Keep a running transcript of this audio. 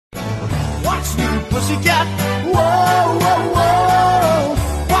What's new, pussycat? Whoa, whoa, whoa.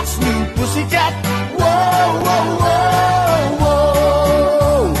 What's new, pussycat? Whoa, whoa, whoa,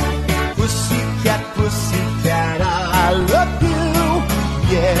 whoa. Pussycat, pussycat, I love you.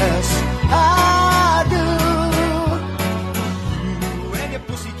 Yes, I do. You and your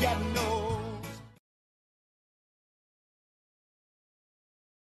pussycat knows.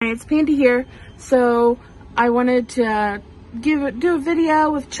 Hi, it's Panda here. So I wanted to do a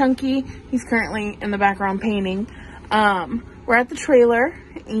video with Chunky. He's currently in the background painting. We're at the trailer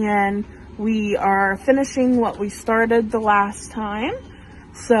and we are finishing what we started the last time.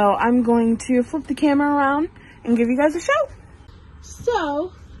 So I'm going to flip the camera around and give you guys a show.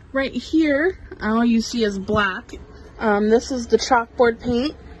 So right here, all you see is black. This is the chalkboard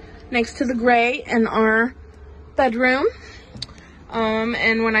paint next to the gray in our bedroom.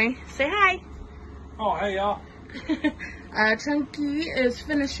 And when I say hi. Oh, hey y'all. Chunky is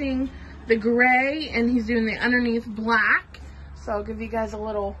finishing the gray and he's doing the underneath black. So I'll give you guys a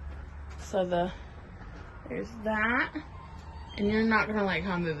little, there's that. And you're not gonna like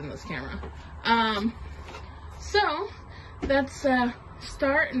how I'm moving this camera. So that's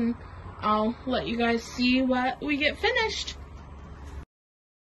start and I'll let you guys see what we get finished.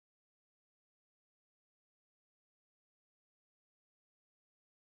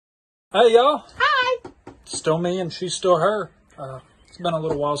 Hey y'all. Hi! Still me and she's still her. It's been a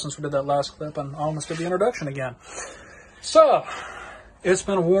little while since we did that last clip and I almost did the introduction again. So, it's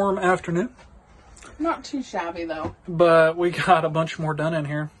been a warm afternoon. Not too shabby though. But we got a bunch more done in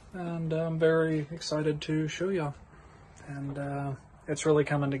here and I'm very excited to show y'all. And it's really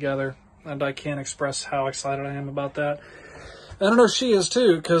coming together and I can't express how excited I am about that. And I know she is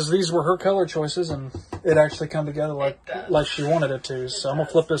too, because these were her color choices and it actually come together like she wanted it to. So I'm going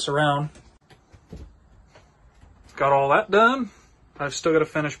to flip this around. Got all that done. I've still got to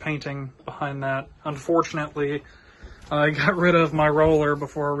finish painting behind that. Unfortunately, I got rid of my roller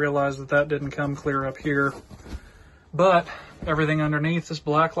before I realized that that didn't come clear up here. But everything underneath is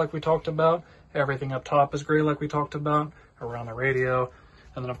black like we talked about. Everything up top is gray like we talked about around the radio.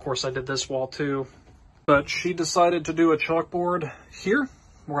 And then of course I did this wall too. But she decided to do a chalkboard here.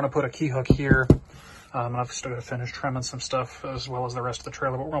 We're going to put a key hook here. I've still got to finish trimming some stuff as well as the rest of the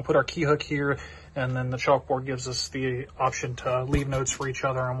trailer. But we're going to put our key hook here. And then the chalkboard gives us the option to leave notes for each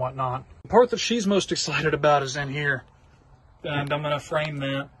other and whatnot. The part that she's most excited about is in here. And I'm going to frame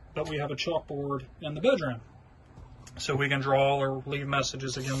that. But we have a chalkboard in the bedroom. So we can draw or leave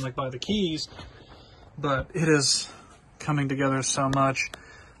messages again like by the keys. But it is coming together so much.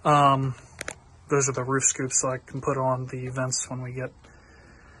 Those are the roof scoops so I can put on the vents when we get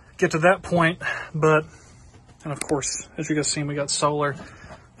to that point. But, and of course, as you guys seen, we got solar.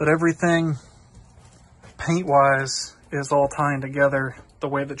 But everything paint-wise is all tying together the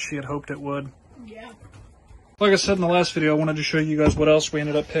way that she had hoped it would. Yeah. Like I said in the last video, I wanted to show you guys what else we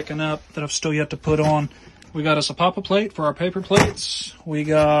ended up picking up that I've still yet to put on. We got us a pop-up plate for our paper plates. We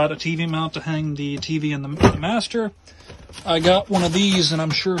got a TV mount to hang the TV in the master. I got one of these, and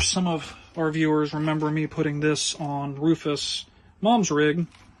I'm sure some of our viewers remember me putting this on Rufus' mom's rig.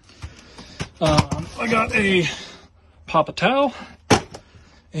 I got a Papa towel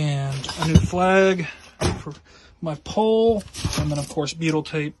and a new flag for my pole, and then of course butyl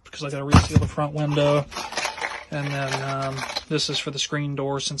tape because I got to reseal the front window. And then this is for the screen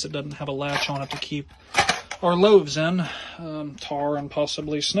door since it doesn't have a latch on it to keep our loaves in, tar and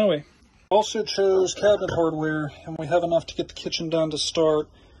possibly snowy. Also chose cabinet hardware, and we have enough to get the kitchen done to start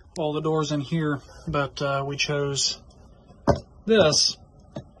all the doors in here, but we chose this.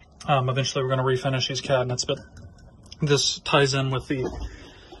 Eventually we're going to refinish these cabinets, but this ties in with the,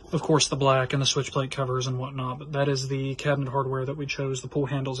 of course, the black and the switch plate covers and whatnot, but that is the cabinet hardware that we chose, the pull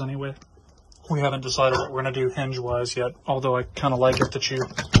handles anyway. We haven't decided what we're going to do hinge-wise yet, although I kind of like it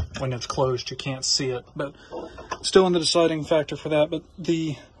that when it's closed, you can't see it, but still in the deciding factor for that, but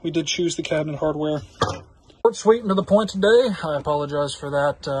we did choose the cabinet hardware. Short, sweet, and to the point today. I apologize for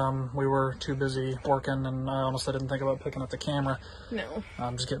that. We were too busy working, and I honestly didn't think about picking up the camera. No.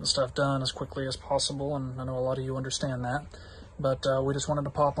 I'm just getting stuff done as quickly as possible, and I know a lot of you understand that. But we just wanted to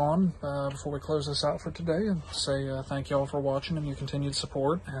pop on before we close this out for today and say thank y'all for watching and your continued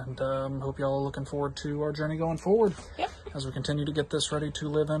support, and hope y'all are looking forward to our journey going forward. Yep. As we continue to get this ready to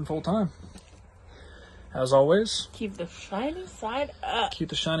live in full time. As always, keep the shiny side up. Keep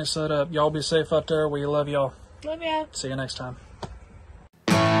the shiny side up. Y'all be safe out there. We love y'all. Love ya. See you next time.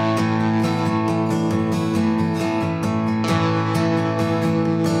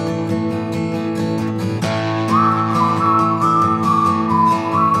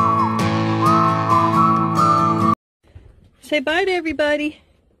 Say bye to everybody.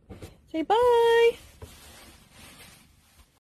 Say bye.